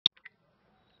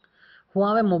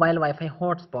Huawei Mobile Wi-Fi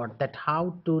hotspot. That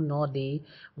how to know the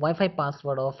Wi-Fi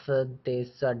password of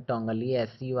this dongle. Yes,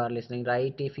 you are listening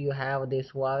right. If you have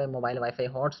this Huawei Mobile Wi-Fi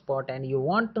hotspot and you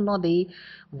want to know the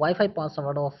Wi-Fi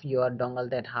password of your dongle,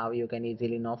 that how you can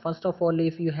easily know. First of all,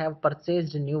 if you have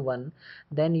purchased a new one,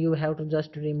 then you have to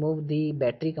just remove the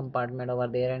battery compartment over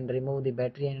there and remove the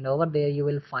battery, and over there you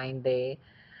will find the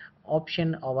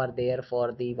option over there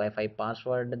for the Wi-Fi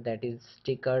password that is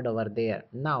stickered over there.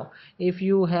 Now if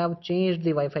you have changed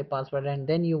the Wi-Fi password and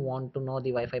then you want to know the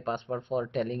Wi-Fi password for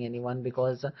telling anyone,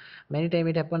 because many time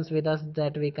it happens with us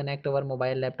that we connect our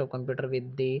mobile, laptop, computer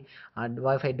with the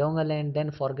Wi-Fi dongle and then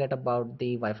forget about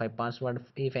the Wi-Fi password.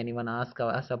 If anyone asks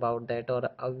us about that, or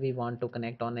we want to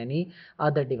connect on any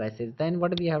other devices, then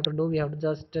what we have to do, we have to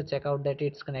just check out that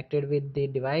it's connected with the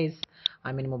device.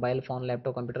 I mean mobile phone,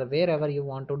 laptop, computer, wherever you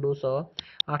want to do so.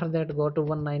 After that, go to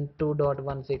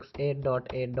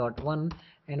 192.168.8.1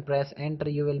 and press enter.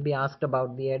 You will be asked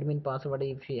about the admin password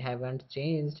if you haven't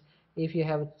changed. If you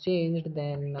have changed,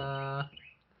 then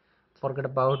forget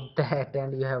about that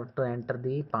and you have to enter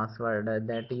the password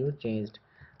that you changed.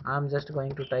 I'm just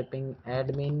going to typing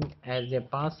admin as a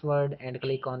password and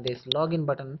click on this login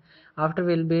button. After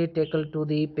we'll be taken to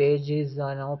the pages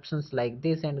and options like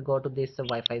this, and go to this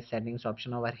Wi-Fi settings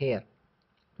option over here.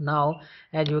 Now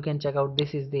as you can check out,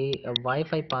 this is the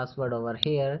Wi-Fi password over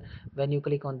here. When you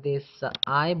click on this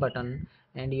I button,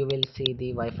 and you will see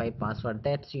the Wi-Fi password.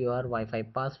 That's your Wi-Fi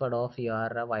password of your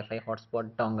Wi-Fi hotspot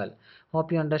dongle.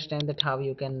 Hope you understand that how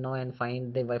you can know and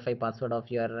find the Wi-Fi password of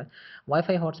your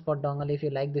Wi-Fi hotspot dongle. If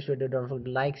you like this video, don't forget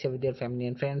to like, share with your family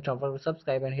and friends, don't forget to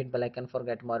subscribe and hit bell icon for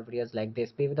get more videos like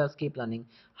this. Be with us, keep learning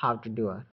how to do it.